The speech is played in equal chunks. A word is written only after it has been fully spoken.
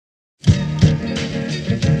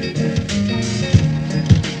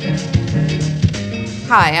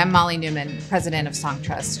Hi, I'm Molly Neuman, president of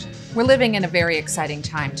Songtrust. We're living in a very exciting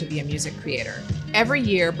time to be a music creator. Every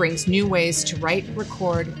year brings new ways to write,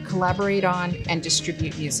 record, collaborate on, and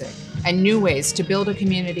distribute music, and new ways to build a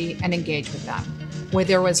community and engage with them. Where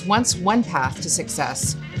there was once one path to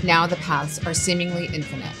success, now the paths are seemingly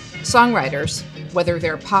infinite. Songwriters, whether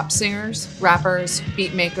they're pop singers, rappers,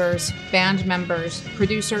 beat makers, band members,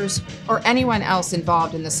 producers, or anyone else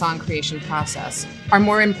involved in the song creation process, are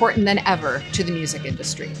more important than ever to the music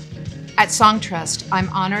industry. At Songtrust, I'm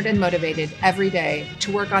honored and motivated every day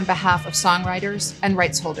to work on behalf of songwriters and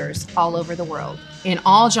rights holders all over the world, in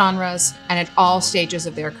all genres and at all stages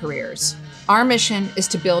of their careers. Our mission is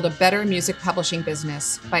to build a better music publishing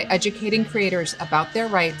business by educating creators about their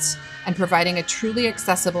rights and providing a truly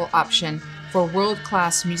accessible option for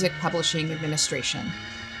world-class music publishing administration.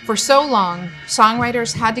 For so long,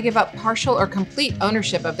 songwriters had to give up partial or complete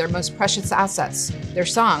ownership of their most precious assets, their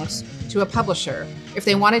songs, to a publisher if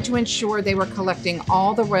they wanted to ensure they were collecting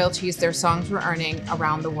all the royalties their songs were earning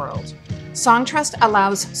around the world. Songtrust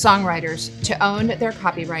allows songwriters to own their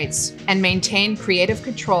copyrights and maintain creative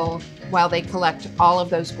control while they collect all of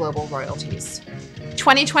those global royalties.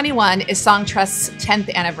 2021 is Songtrust's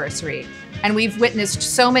 10th anniversary, and we've witnessed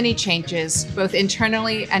so many changes, both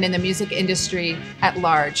internally and in the music industry at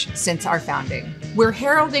large, since our founding. We're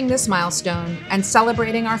heralding this milestone and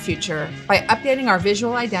celebrating our future by updating our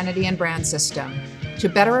visual identity and brand system to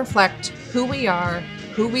better reflect who we are,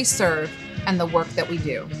 who we serve, and the work that we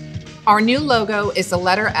do. Our new logo is the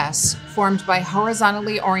letter S, formed by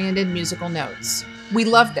horizontally oriented musical notes. We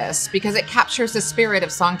love this because it captures the spirit of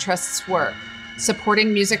Songtrust's work,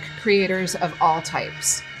 supporting music creators of all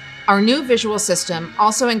types. Our new visual system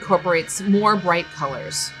also incorporates more bright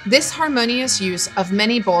colors. This harmonious use of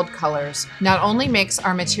many bold colors not only makes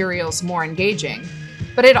our materials more engaging,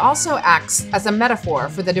 but it also acts as a metaphor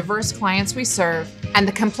for the diverse clients we serve and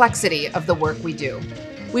the complexity of the work we do.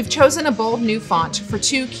 We've chosen a bold new font for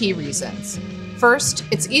two key reasons. First,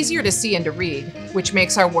 it's easier to see and to read, which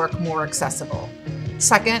makes our work more accessible.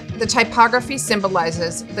 Second, the typography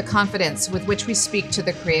symbolizes the confidence with which we speak to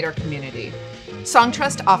the creator community.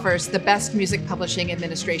 Songtrust offers the best music publishing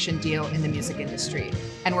administration deal in the music industry,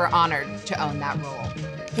 and we're honored to own that role.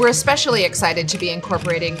 We're especially excited to be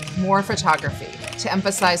incorporating more photography to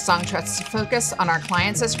emphasize Songtrust's focus on our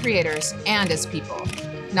clients as creators and as people,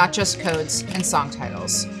 not just codes and song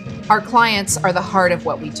titles. Our clients are the heart of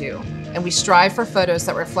what we do, and we strive for photos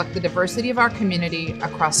that reflect the diversity of our community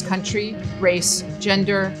across country, race,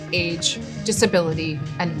 gender, age, disability,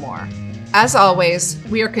 and more. As always,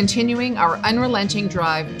 we are continuing our unrelenting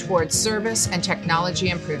drive towards service and technology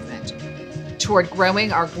improvement, toward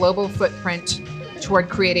growing our global footprint, toward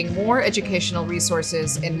creating more educational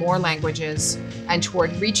resources in more languages, and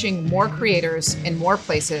toward reaching more creators in more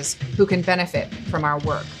places who can benefit from our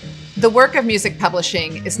work. The work of music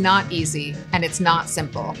publishing is not easy, and it's not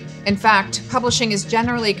simple. In fact, publishing is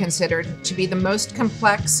generally considered to be the most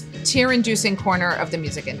complex, tear-inducing corner of the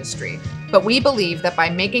music industry. But we believe that by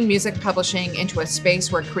making music publishing into a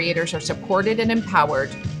space where creators are supported and empowered,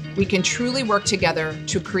 we can truly work together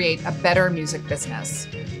to create a better music business.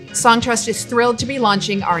 Songtrust is thrilled to be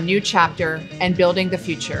launching our new chapter and building the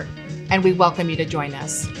future, and we welcome you to join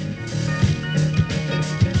us.